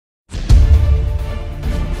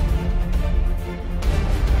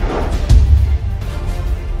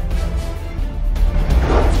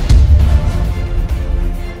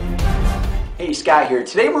Scott here.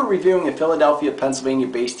 Today we're reviewing a Philadelphia,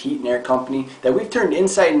 Pennsylvania-based heat and air company that we've turned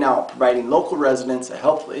inside and out, providing local residents a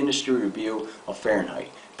helpful industry review of Farenheit.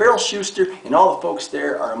 Farrell Schuster and all the folks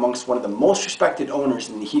there are amongst one of the most respected owners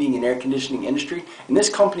in the heating and air conditioning industry, and this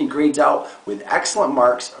company grades out with excellent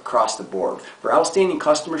marks across the board for outstanding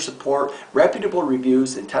customer support, reputable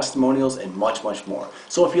reviews and testimonials, and much more.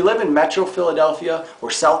 So if you live in Metro Philadelphia or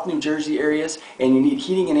South New Jersey areas and you need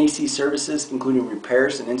heating and AC services, including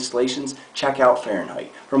repairs and installations, check out Farenheit.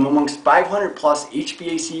 From amongst 500 plus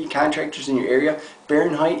HVAC contractors in your area,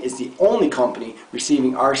 Farenheit is the only company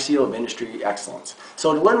receiving our seal of industry excellence.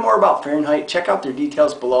 So to learn more about Farenheit, check out their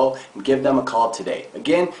details below and give them a call today.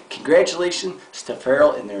 Again, congratulations to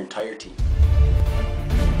Farrell and their entire team.